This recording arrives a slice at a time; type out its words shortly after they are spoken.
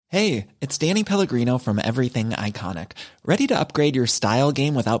Hey, it's Danny Pellegrino from Everything Iconic. Ready to upgrade your style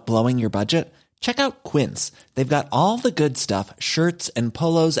game without blowing your budget? Check out Quince. They've got all the good stuff, shirts and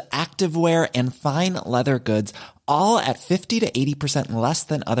polos, activewear, and fine leather goods, all at 50 to 80% less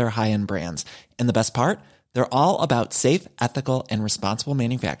than other high-end brands. And the best part? They're all about safe, ethical, and responsible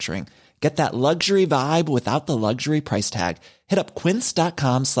manufacturing. Get that luxury vibe without the luxury price tag. Hit up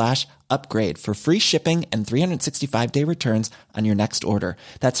quince.com/upgrade for free shipping and 365-day returns on your next order.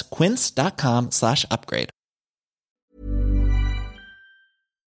 That's quince.com/upgrade.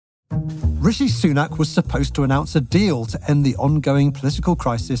 Rishi Sunak was supposed to announce a deal to end the ongoing political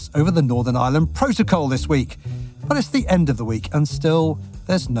crisis over the Northern Ireland Protocol this week. But it's the end of the week and still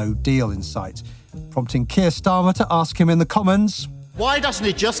there's no deal in sight, prompting Keir Starmer to ask him in the Commons, why doesn't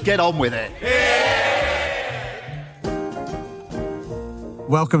he just get on with it?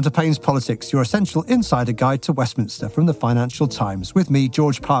 Welcome to Payne's Politics, your essential insider guide to Westminster from the Financial Times, with me,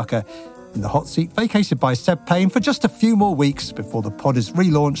 George Parker, in the hot seat vacated by Seb Payne for just a few more weeks before the pod is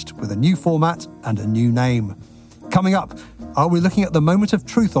relaunched with a new format and a new name. Coming up, are we looking at the moment of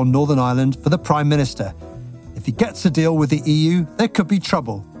truth on Northern Ireland for the Prime Minister? If he gets a deal with the EU, there could be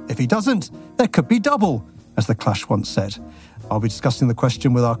trouble. If he doesn't, there could be double, as the Clash once said. I'll be discussing the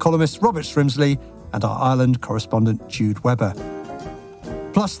question with our columnist Robert Strimsley and our Ireland correspondent Jude Webber.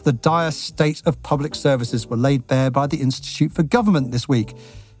 Plus, the dire state of public services were laid bare by the Institute for Government this week.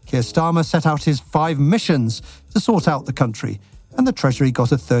 Keir Starmer set out his 5 missions to sort out the country, and the Treasury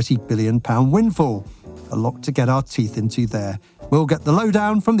got a £30 billion windfall. A lot to get our teeth into there. We'll get the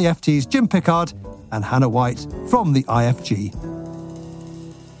lowdown from the FT's Jim Pickard and Hannah White from the IFG.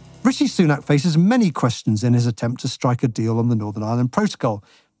 Rishi Sunak faces many questions in his attempt to strike a deal on the Northern Ireland Protocol,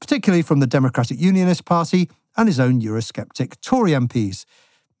 particularly from the Democratic Unionist Party and his own Eurosceptic Tory MPs.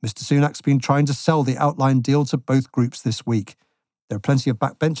 Mr Sunak's been trying to sell the outline deal to both groups this week. There are plenty of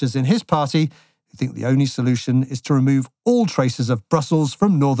backbenchers in his party who think the only solution is to remove all traces of Brussels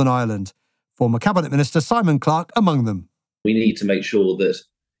from Northern Ireland. Former Cabinet Minister Simon Clarke among them. We need to make sure that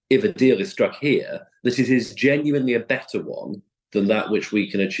if a deal is struck here, that it is genuinely a better one than that which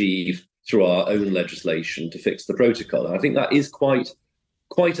we can achieve through our own legislation to fix the protocol. And I think that is quite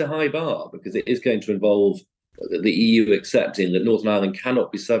a high bar, because it is going to involve the EU accepting that Northern Ireland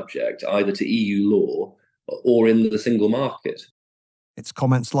cannot be subject either to EU law or in the single market. It's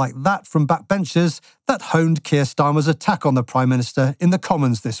comments like that from backbenchers that honed Keir Starmer's attack on the Prime Minister in the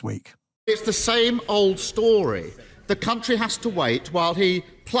Commons this week. It's the same old story. The country has to wait while he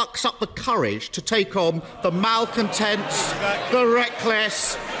plucks up the courage to take on the malcontents, the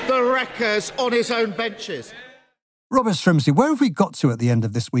reckless, the wreckers on his own benches. Robert Strimsley, where have we got to at the end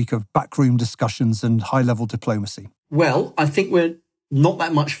of this week of backroom discussions and high-level diplomacy? Well, I think we're not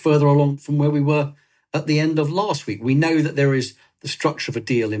that much further along from where we were at the end of last week. We know that there is the structure of a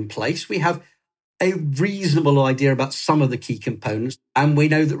deal in place. We have a reasonable idea about some of the key components, and we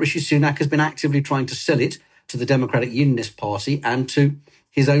know that Rishi Sunak has been actively trying to sell it to the Democratic Unionist Party and to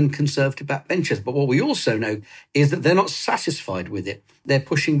his own Conservative backbenchers. But what we also know is that they're not satisfied with it. They're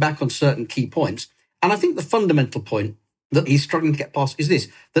pushing back on certain key points. And I think the fundamental point that he's struggling to get past is this,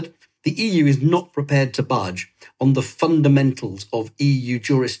 that the EU is not prepared to budge on the fundamentals of EU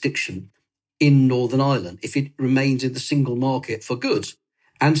jurisdiction in Northern Ireland if it remains in the single market for goods.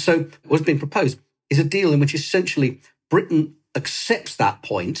 And so what's been proposed is a deal in which essentially Britain accepts that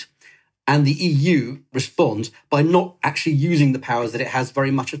point and the EU responds by not actually using the powers that it has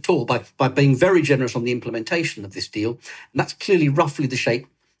very much at all, by being very generous on the implementation of this deal. And that's clearly roughly the shape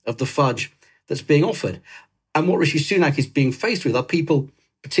of the fudge that's being offered. And what Rishi Sunak is being faced with are people,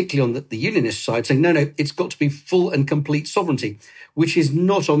 particularly on the unionist side, saying, no, it's got to be full and complete sovereignty, which is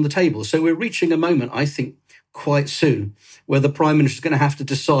not on the table. So we're reaching a moment, I think, quite soon, where the Prime Minister is going to have to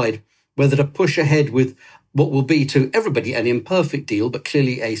decide whether to push ahead with what will be to everybody an imperfect deal, but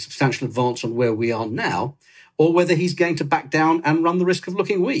clearly a substantial advance on where we are now, or whether he's going to back down and run the risk of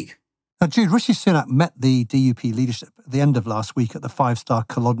looking weak. Now, Jude, Rishi Sunak met the DUP leadership at the end of last week at the 5-star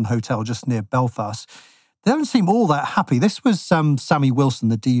Culloden Hotel just near Belfast. They don't seem all that happy. This was Sammy Wilson,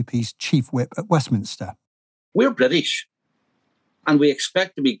 the DUP's chief whip at Westminster. We're British, and we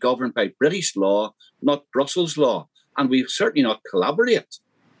expect to be governed by British law, not Brussels law. And we certainly not collaborate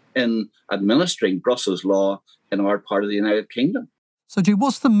in administering Brussels law in our part of the United Kingdom. So, Jude,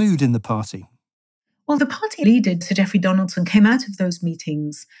 what's the mood in the party? Well, the party leader, Sir Geoffrey Donaldson, came out of those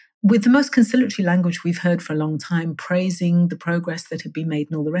meetings with the most conciliatory language we've heard for a long time, praising the progress that had been made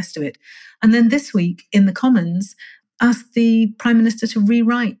and all the rest of it. And then this week in the Commons, asked the Prime Minister to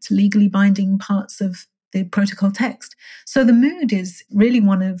rewrite legally binding parts of the protocol text. So the mood is really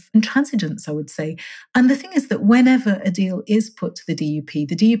one of intransigence, I would say. And the thing is that whenever a deal is put to the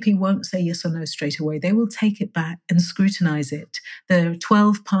DUP won't say yes or no straight away. They will take it back and scrutinise it. There are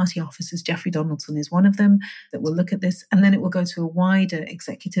 12 party officers, Jeffrey Donaldson is one of them, that will look at this, and then it will go to a wider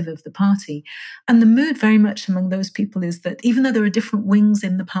executive of the party. And the mood very much among those people is that even though there are different wings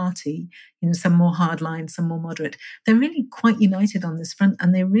in the party, some more hardline, some more moderate, they're really quite united on this front,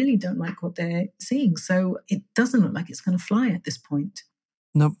 and they really don't like what they're seeing. So it doesn't look like it's going to fly at this point.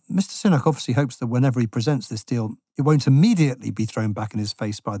 Now, Mr. Sunak obviously hopes that whenever he presents this deal, it won't immediately be thrown back in his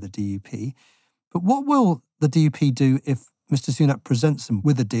face by the DUP. But what will the DUP do if Mr. Sunak presents them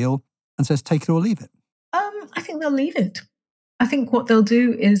with a deal and says, take it or leave it? I think they'll leave it. I think what they'll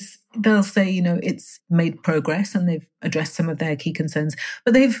do is they'll say, it's made progress and they've addressed some of their key concerns,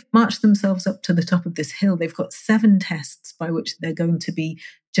 but they've marched themselves up to the top of this hill. They've got 7 tests by which they're going to be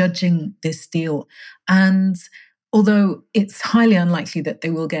judging this deal. And although it's highly unlikely that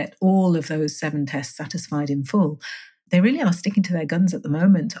they will get all of those 7 tests satisfied in full, they really are sticking to their guns at the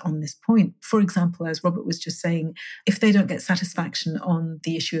moment on this point. For example, as Robert was just saying, if they don't get satisfaction on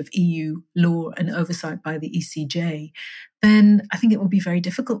the issue of EU law and oversight by the ECJ, then I think it will be very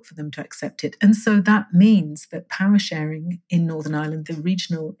difficult for them to accept it. And so that means that power sharing in Northern Ireland, the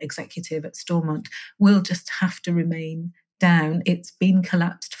regional executive at Stormont, will just have to remain down. It's been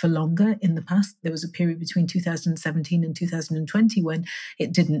collapsed for longer in the past. There was a period between 2017 and 2020 when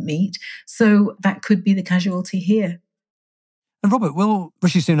it didn't meet. So that could be the casualty here. And Robert, will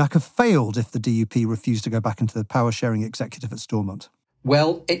Rishi Sunak have failed if the DUP refused to go back into the power-sharing executive at Stormont?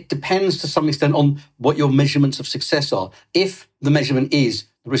 Well, it depends to some extent on what your measurements of success are. If the measurement is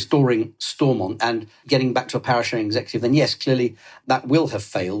restoring Stormont and getting back to a power-sharing executive, then yes, clearly that will have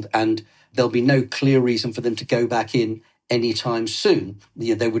failed and there'll be no clear reason for them to go back in anytime soon.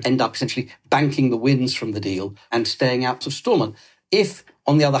 They would end up essentially banking the wins from the deal and staying out of Stormont. If,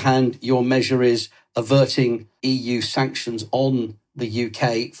 on the other hand, your measure is averting EU sanctions on the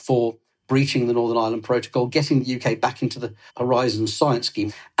UK for breaching the Northern Ireland Protocol, getting the UK back into the Horizon Science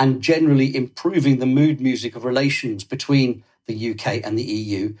Scheme, and generally improving the mood music of relations between the UK and the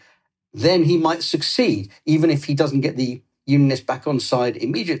EU, then he might succeed, even if he doesn't get the Unionists back on side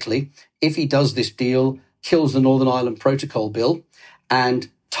immediately. If he does this deal, kills the Northern Ireland Protocol bill, and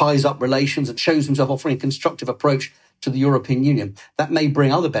ties up relations and shows himself offering a constructive approach to the European Union, that may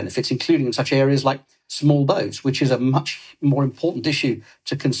bring other benefits, including in such areas like small boats, which is a much more important issue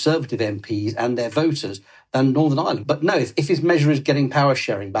to Conservative MPs and their voters than Northern Ireland. But no, if his measure is getting power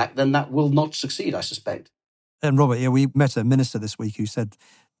sharing back, then that will not succeed, I suspect. And Robert, we met a minister this week who said,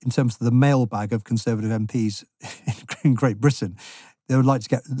 in terms of the mailbag of Conservative MPs in Great Britain, they would like to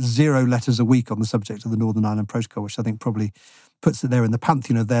get 0 letters a week on the subject of the Northern Ireland Protocol, which I think probably puts it there in the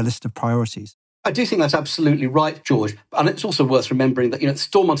pantheon of their list of priorities. I do think that's absolutely right, George. And it's also worth remembering that,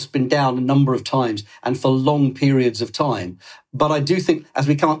 Stormont has been down a number of times and for long periods of time. But I do think as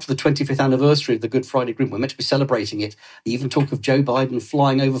we come up to the 25th anniversary of the Good Friday Agreement, we're meant to be celebrating it, even talk of Joe Biden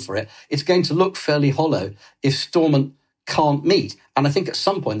flying over for it, it's going to look fairly hollow if Stormont can't meet. And I think at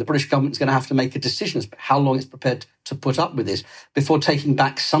some point the British government is going to have to make a decision as to how long it's prepared to put up with this before taking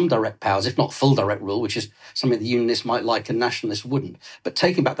back some direct powers, if not full direct rule, which is something the Unionists might like and Nationalists wouldn't, but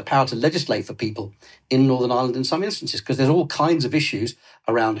taking back the power to legislate for people in Northern Ireland in some instances, because there's all kinds of issues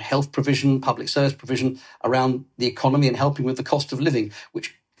around health provision, public service provision, around the economy and helping with the cost of living,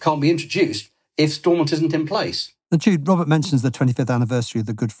 which can't be introduced if Stormont isn't in place. And Jude, Robert mentions the 25th anniversary of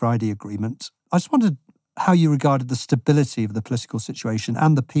the Good Friday Agreement. I just wondered how you regarded the stability of the political situation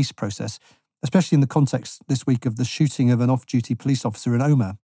and the peace process, especially in the context this week of the shooting of an off-duty police officer in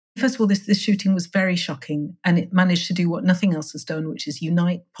Omagh. First of all, this shooting was very shocking, and it managed to do what nothing else has done, which is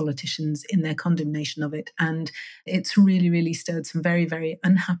unite politicians in their condemnation of it. And it's really, really stirred some very, very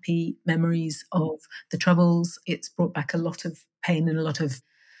unhappy memories of the Troubles. It's brought back a lot of pain and a lot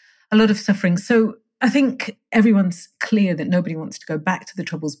of suffering. So I think everyone's clear that nobody wants to go back to the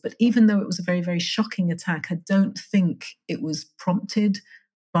Troubles, but even though it was a very, very shocking attack, I don't think it was prompted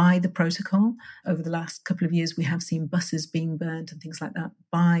by the protocol. Over the last couple of years, we have seen buses being burned and things like that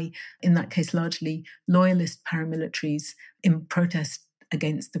by, in that case, largely loyalist paramilitaries in protest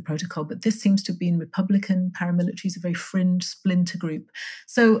against the protocol. But this seems to have been Republican paramilitaries, a very fringe splinter group.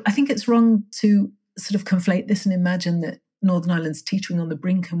 So I think it's wrong to sort of conflate this and imagine that Northern Ireland's teetering on the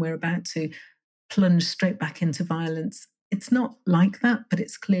brink and we're about to plunge straight back into violence. It's not like that, but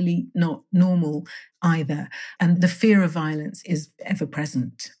it's clearly not normal either. And the fear of violence is ever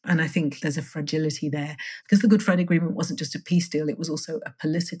present. And I think there's a fragility there because the Good Friday Agreement wasn't just a peace deal, it was also a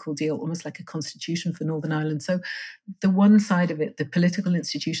political deal, almost like a constitution for Northern Ireland. So the one side of it, the political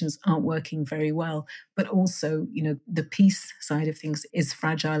institutions aren't working very well, but also, the peace side of things is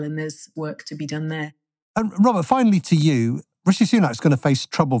fragile and there's work to be done there. And Robert, finally to you, Rishi Sunak's going to face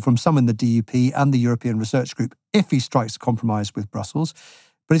trouble from some in the DUP and the European Research Group if he strikes a compromise with Brussels.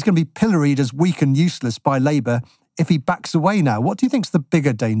 But he's going to be pilloried as weak and useless by Labour if he backs away now. What do you think's the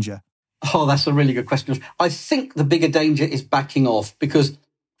bigger danger? Oh, that's a really good question. I think the bigger danger is backing off because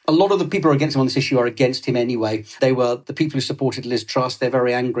a lot of the people who are against him on this issue are against him anyway. They were the people who supported Liz Truss. They're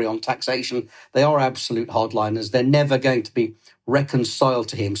very angry on taxation. They are absolute hardliners. They're never going to be reconciled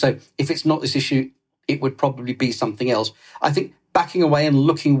to him. So if it's not this issue, it would probably be something else. I think backing away and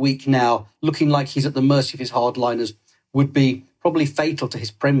looking weak now, looking like he's at the mercy of his hardliners, would be probably fatal to his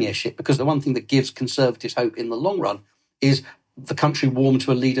premiership, because the one thing that gives Conservatives hope in the long run is the country warm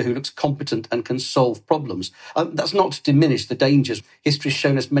to a leader who looks competent and can solve problems. That's not to diminish the dangers. History's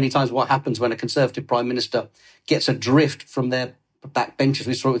shown us many times what happens when a Conservative Prime Minister gets adrift from their backbenchers.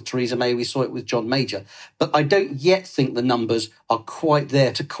 We saw it with Theresa May, we saw it with John Major. But I don't yet think the numbers are quite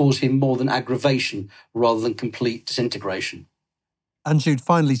there to cause him more than aggravation rather than complete disintegration. And Jude,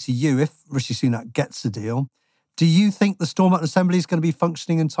 finally to you, if Rishi Sunak gets a deal, do you think the Stormont Assembly is going to be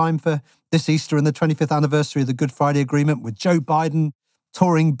functioning in time for this Easter and the 25th anniversary of the Good Friday Agreement, with Joe Biden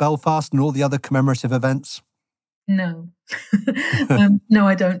touring Belfast and all the other commemorative events? No. No,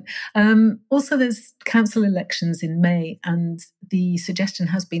 I don't. Also, there's council elections in May, and the suggestion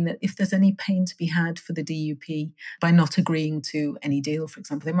has been that if there's any pain to be had for the DUP by not agreeing to any deal, for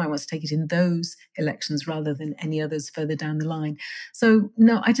example, they might want to take it in those elections rather than any others further down the line. So,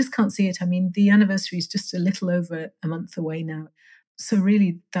 no, I just can't see it. I mean, the anniversary is just a little over a month away now. So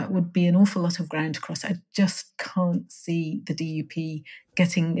really, that would be an awful lot of ground to cross. I just can't see the DUP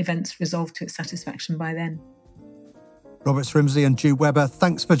getting events resolved to its satisfaction by then. Robert Srimsey and Jude Webber,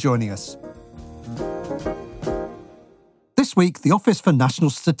 thanks for joining us. This week, the Office for National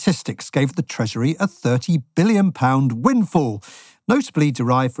Statistics gave the Treasury a £30 billion windfall, notably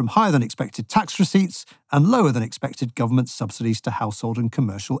derived from higher than expected tax receipts and lower than expected government subsidies to household and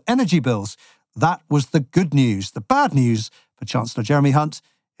commercial energy bills. That was the good news. The bad news for Chancellor Jeremy Hunt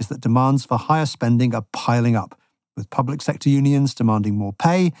is that demands for higher spending are piling up, with public sector unions demanding more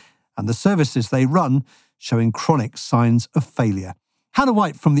pay and the services they run showing chronic signs of failure. Hannah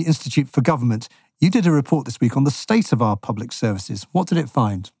White from the Institute for Government, you did a report this week on the state of our public services. What did it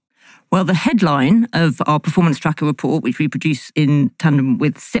find? Well, the headline of our performance tracker report, which we produce in tandem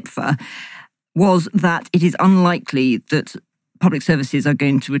with SIPFA, was that it is unlikely that public services are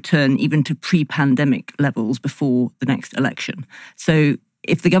going to return even to pre-pandemic levels before the next election. So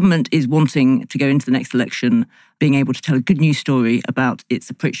if the government is wanting to go into the next election being able to tell a good news story about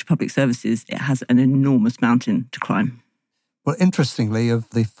its approach to public services, it has an enormous mountain to climb. Well, interestingly, of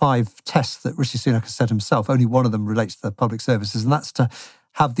the 5 tests that Rishi Sunak has set himself, only one of them relates to the public services, and that's to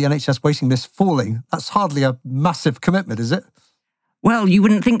have the NHS waiting list falling. That's hardly a massive commitment, is it? Well, you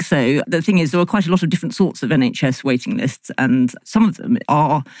wouldn't think so. The thing is, there are quite a lot of different sorts of NHS waiting lists, and some of them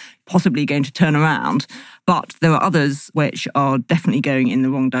are possibly going to turn around, but there are others which are definitely going in the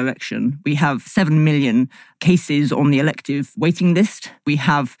wrong direction. We have 7 million cases on the elective waiting list. We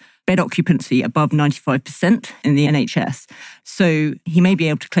have bed occupancy above 95% in the NHS. So he may be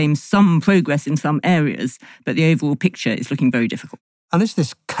able to claim some progress in some areas, but the overall picture is looking very difficult. And is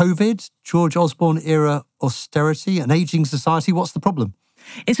this COVID, George Osborne-era austerity, an ageing society? What's the problem?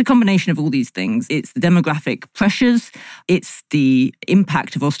 It's a combination of all these things. It's the demographic pressures, it's the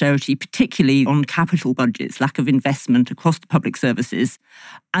impact of austerity, particularly on capital budgets, lack of investment across the public services,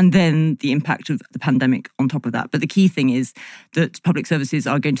 and then the impact of the pandemic on top of that. But the key thing is that public services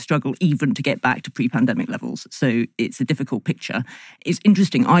are going to struggle even to get back to pre-pandemic levels. So it's a difficult picture. It's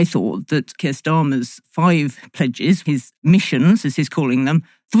interesting, I thought, that Keir Starmer's 5 pledges, his missions, as he's calling them,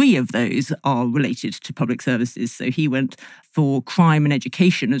 3 of those are related to public services. So he went for crime and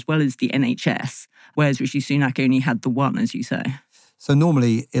education as well as the NHS, whereas Rishi Sunak only had the 1, as you say. So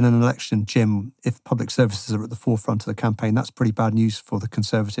normally in an election, Jim, if public services are at the forefront of the campaign, that's pretty bad news for the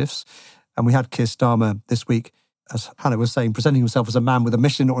Conservatives. And we had Keir Starmer this week, as Hannah was saying, presenting himself as a man with a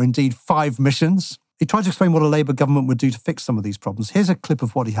mission, or indeed 5 missions. He tried to explain what a Labour government would do to fix some of these problems. Here's a clip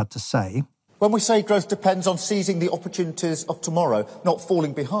of what he had to say. When we say growth depends on seizing the opportunities of tomorrow, not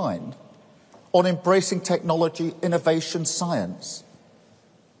falling behind, on embracing technology, innovation, science,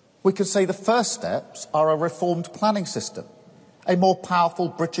 we could say the first steps are a reformed planning system, a more powerful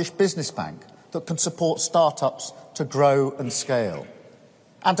British business bank, that can support startups to grow and scale,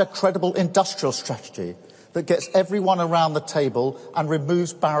 and a credible industrial strategy that gets everyone around the table and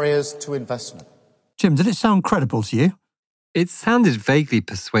removes barriers to investment. Jim, did it sound credible to you? It sounded vaguely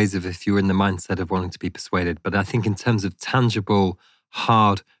persuasive if you were in the mindset of wanting to be persuaded, but I think in terms of tangible,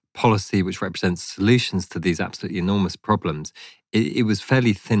 hard policy which represents solutions to these absolutely enormous problems, it was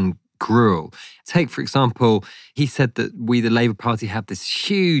fairly thin gruel. Take, for example, he said that we, the Labour Party, have this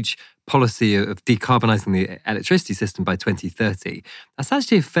huge policy of decarbonising the electricity system by 2030. That's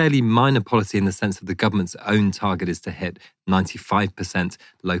actually a fairly minor policy in the sense of the government's own target is to hit 95%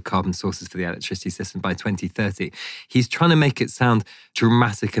 low carbon sources for the electricity system by 2030. He's trying to make it sound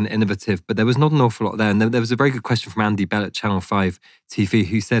dramatic and innovative, but there was not an awful lot there. And there was a very good question from Andy Bell at Channel 5 TV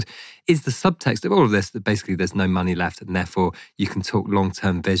who said, is the subtext of all of this that basically there's no money left and therefore you can talk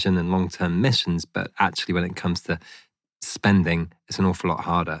long-term vision and long-term missions, but actually when it comes to spending, it's an awful lot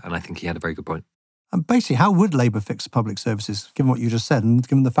harder. And I think he had a very good point. And basically, how would Labour fix public services, given what you just said, and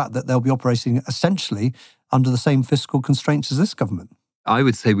given the fact that they'll be operating essentially under the same fiscal constraints as this government? I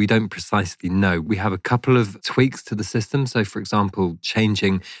would say we don't precisely know. We have a couple of tweaks to the system. So, for example,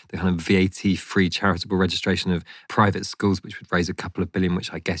 changing the kind of VAT-free charitable registration of private schools, which would raise a couple of billion,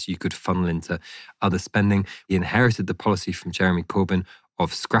 which I guess you could funnel into other spending. He inherited the policy from Jeremy Corbyn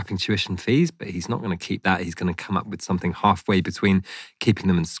of scrapping tuition fees, but he's not going to keep that. He's going to come up with something halfway between keeping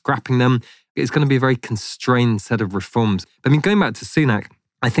them and scrapping them. It's going to be a very constrained set of reforms. I mean, going back to Sunak,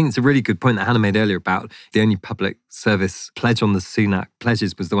 I think it's a really good point that Hannah made earlier about the only public service pledge on the Sunak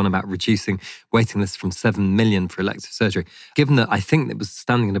pledges was the one about reducing waiting lists from 7 million for elective surgery. Given that I think it was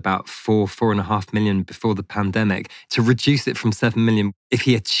standing at about 4.5 million before the pandemic, to reduce it from 7 million, if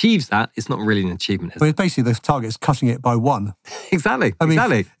he achieves that, it's not really an achievement. Well, basically, the target is cutting it by 1. Exactly.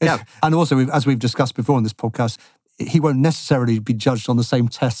 Yeah. And also, as we've discussed before on this podcast, he won't necessarily be judged on the same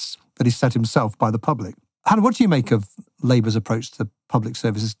tests that he set himself by the public. Hannah, what do you make of Labour's approach to public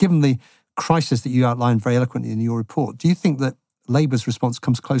services? Given the crisis that you outlined very eloquently in your report, do you think that Labour's response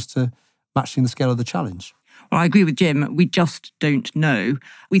comes close to matching the scale of the challenge? Well, I agree with Jim. We just don't know.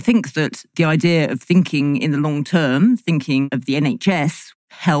 We think that the idea of thinking in the long term, thinking of the NHS,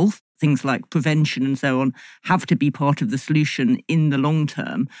 health, things like prevention and so on, have to be part of the solution in the long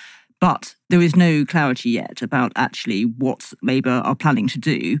term. But there is no clarity yet about actually what Labour are planning to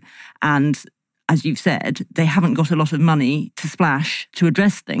do. And as you've said, they haven't got a lot of money to splash to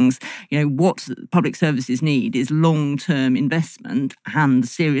address things. You know, what public services need is long-term investment and a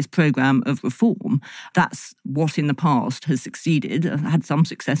serious programme of reform. That's what in the past has succeeded, had some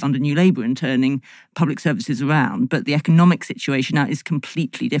success under New Labour in turning public services around. But the economic situation now is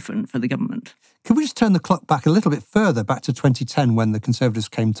completely different for the government. Can we just turn the clock back a little bit further, back to 2010, when the Conservatives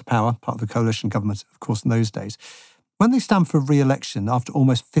came to power, part of the coalition government, of course, in those days. When they stand for re-election after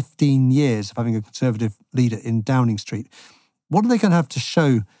almost 15 years of having a Conservative leader in Downing Street, what are they going to have to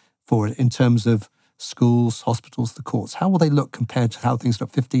show for it in terms of schools, hospitals, the courts? How will they look compared to how things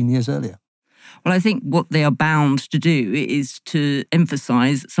looked 15 years earlier? Well, I think what they are bound to do is to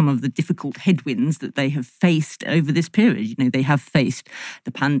emphasise some of the difficult headwinds that they have faced over this period. You know, they have faced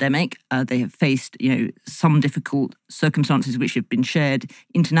the pandemic. They have faced, some difficult circumstances which have been shared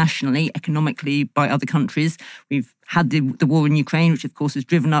internationally, economically by other countries. We've had the war in Ukraine, which of course has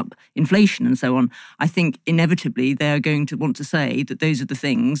driven up inflation and so on. I think inevitably they are going to want to say that those are the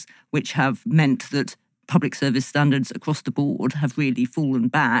things which have meant that public service standards across the board have really fallen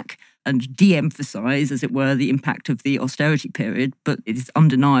back and de-emphasise, as it were, the impact of the austerity period. But it is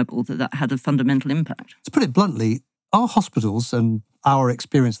undeniable that that had a fundamental impact. To put it bluntly, are hospitals and our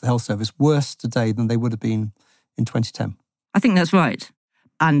experience of the health service worse today than they would have been in 2010? I think that's right.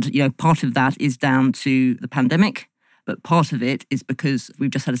 And, part of that is down to the pandemic, but part of it is because we've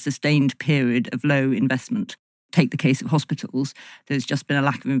just had a sustained period of low investment. Take the case of hospitals. There's just been a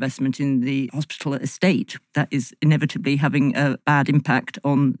lack of investment in the hospital estate that is inevitably having a bad impact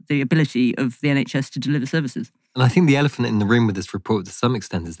on the ability of the NHS to deliver services. And I think the elephant in the room with this report to some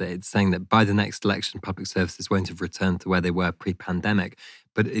extent is that it's saying that by the next election, public services won't have returned to where they were pre-pandemic.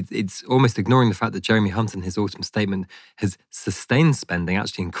 But it's almost ignoring the fact that Jeremy Hunt in his autumn statement has sustained spending,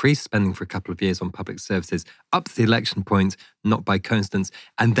 actually increased spending for a couple of years on public services up to the election point, not by coincidence.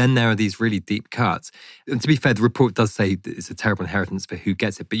 And then there are these really deep cuts. And to be fair, the report does say that it's a terrible inheritance for who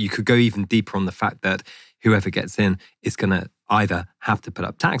gets it. But you could go even deeper on the fact that whoever gets in is going to either have to put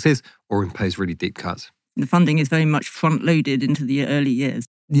up taxes or impose really deep cuts. The funding is very much front-loaded into the early years.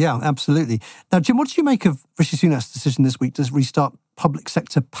 Yeah, absolutely. Now, Jim, what do you make of Rishi Sunak's decision this week to restart public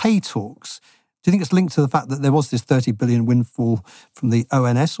sector pay talks? Do you think it's linked to the fact that there was this 30 billion windfall from the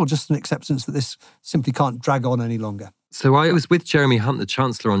ONS, or just an acceptance that this simply can't drag on any longer? So I was with Jeremy Hunt, the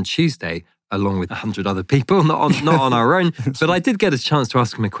Chancellor, on Tuesday, along with 100 other people, not on our own. But I did get a chance to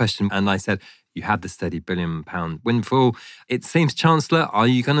ask him a question, and I said, you had this £30 billion windfall. It seems, Chancellor, are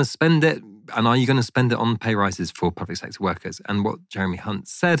you going to spend it? And are you going to spend it on pay rises for public sector workers? And what Jeremy Hunt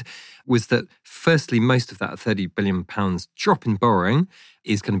said was that, firstly, most of that £30 billion drop in borrowing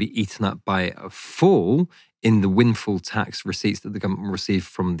is going to be eaten up by a fall in the windfall tax receipts that the government will receive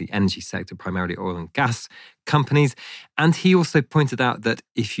from the energy sector, primarily oil and gas companies. And he also pointed out that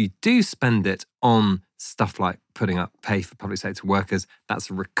if you do spend it on stuff like putting up pay for public sector workers, that's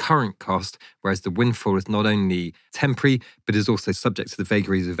a recurrent cost, whereas the windfall is not only temporary, but is also subject to the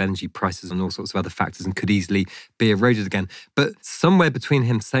vagaries of energy prices and all sorts of other factors and could easily be eroded again. But somewhere between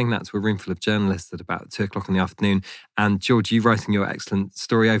him saying that to a room full of journalists at about 2:00 in the afternoon and George, you writing your excellent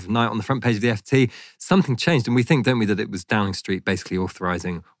story overnight on the front page of the FT, something changed. And we think, don't we, that it was Downing Street basically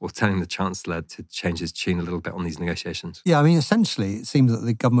authorising or telling the Chancellor to change his tune a little bit on these negotiations? Yeah, I mean, essentially, it seems that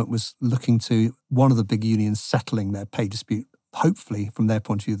the government was looking to one of the big unions settling their pay dispute, hopefully, from their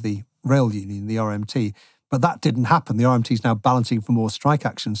point of view, the rail union, the RMT. But that didn't happen. The RMT is now balancing for more strike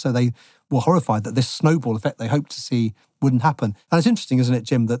action. So they were horrified that this snowball effect they hoped to see wouldn't happen. And it's interesting, isn't it,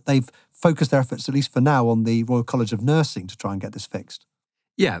 Jim, that they've focused their efforts, at least for now, on the Royal College of Nursing to try and get this fixed.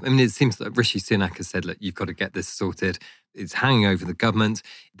 Yeah, I mean, it seems that Rishi Sunak has said, look, you've got to get this sorted. It's hanging over the government.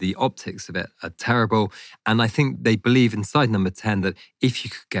 The optics of it are terrible. And I think they believe inside Number 10 that if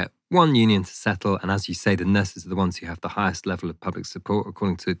you could get one union to settle, and as you say, the nurses are the ones who have the highest level of public support,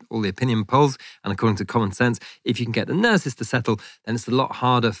 according to all the opinion polls and according to common sense, if you can get the nurses to settle, then it's a lot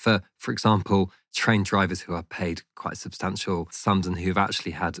harder for example, train drivers who are paid quite substantial sums and who have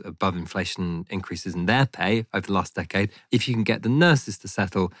actually had above inflation increases in their pay over the last decade. If you can get the nurses to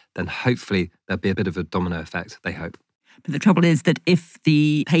settle, then hopefully there'll be a bit of a domino effect, they hope. But the trouble is that if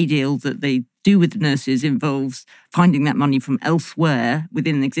the pay deal that they do with the nurses involves finding that money from elsewhere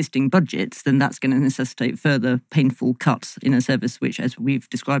within existing budgets, then that's going to necessitate further painful cuts in a service which, as we've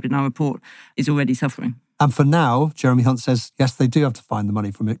described in our report, is already suffering. And for now, Jeremy Hunt says, yes, they do have to find the money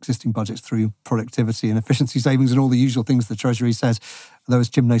from existing budgets through productivity and efficiency savings and all the usual things the Treasury says. Though, as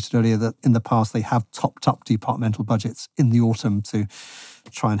Jim noted earlier, that in the past they have topped up departmental budgets in the autumn to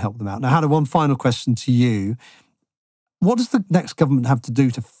try and help them out. Now, Hannah, one final question to you. What does the next government have to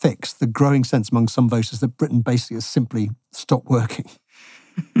do to fix the growing sense among some voters that Britain basically has simply stopped working?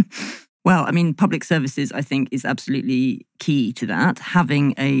 Well, I mean, public services, I think, is absolutely key to that.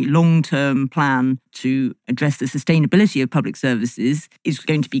 Having a long-term plan to address the sustainability of public services is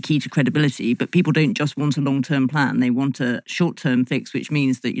going to be key to credibility. But people don't just want a long-term plan. They want a short-term fix, which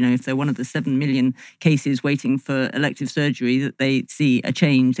means that, you know, if they're one of the 7 million cases waiting for elective surgery, that they see a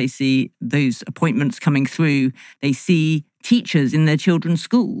change, they see those appointments coming through, they see teachers in their children's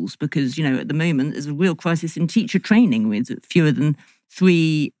schools, because, you know, at the moment there's a real crisis in teacher training with fewer than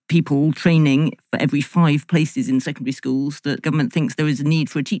 3 people training for every 5 places in secondary schools that government thinks there is a need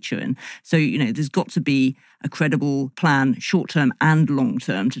for a teacher in. So, you know, there's got to be a credible plan, short-term and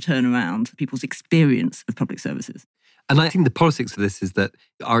long-term, to turn around people's experience of public services. And I think the politics of this is that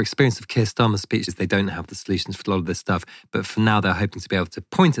our experience of Keir Starmer's speech is they don't have the solutions for a lot of this stuff. But for now, they're hoping to be able to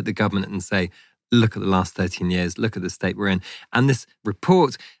point at the government and say, look at the last 13 years, look at the state we're in. And this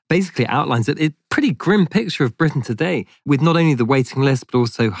report basically outlines a pretty grim picture of Britain today, with not only the waiting list, but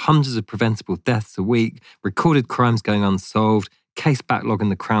also hundreds of preventable deaths a week, recorded crimes going unsolved, case backlog in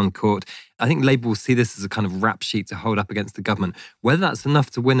the Crown Court. I think Labour will see this as a kind of rap sheet to hold up against the government. Whether that's enough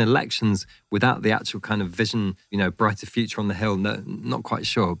to win elections without the actual kind of vision, you know, brighter future on the hill, no, not quite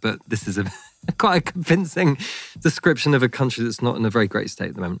sure. But this is quite a convincing description of a country that's not in a very great state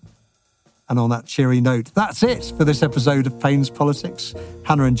at the moment. And on that cheery note, that's it for this episode of Payne's Politics.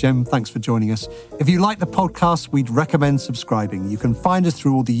 Hannah and Jim, thanks for joining us. If you like the podcast, we'd recommend subscribing. You can find us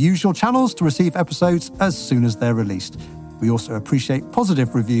through all the usual channels to receive episodes as soon as they're released. We also appreciate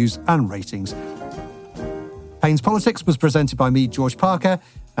positive reviews and ratings. Payne's Politics was presented by me, George Parker,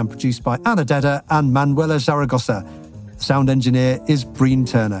 and produced by Anna Dedder and Manuela Zaragoza. The sound engineer is Breen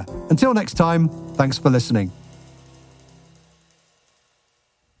Turner. Until next time, thanks for listening.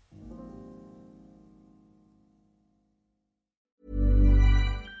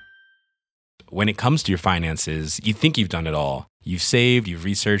 When it comes to your finances, you think you've done it all. You've saved, you've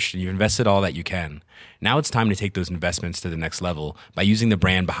researched, and you've invested all that you can. Now it's time to take those investments to the next level by using the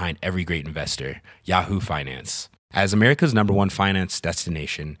brand behind every great investor, Yahoo Finance. As America's #1 finance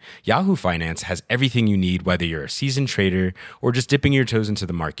destination, Yahoo Finance has everything you need, whether you're a seasoned trader or just dipping your toes into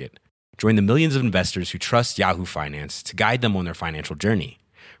the market. Join the millions of investors who trust Yahoo Finance to guide them on their financial journey.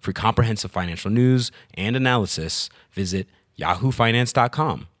 For comprehensive financial news and analysis, visit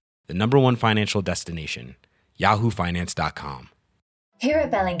yahoofinance.com. The #1 financial destination, yahoofinance.com. Here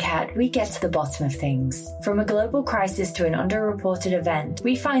at Bellingcat, we get to the bottom of things. From a global crisis to an underreported event,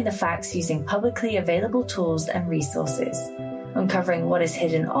 we find the facts using publicly available tools and resources, uncovering what is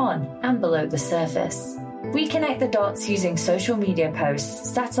hidden on and below the surface. We connect the dots using social media posts,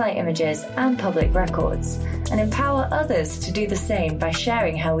 satellite images, and public records, and empower others to do the same by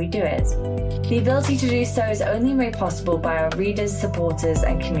sharing how we do it. The ability to do so is only made possible by our readers, supporters,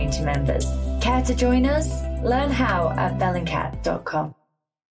 and community members. Care to join us? Learn how at bellingcat.com.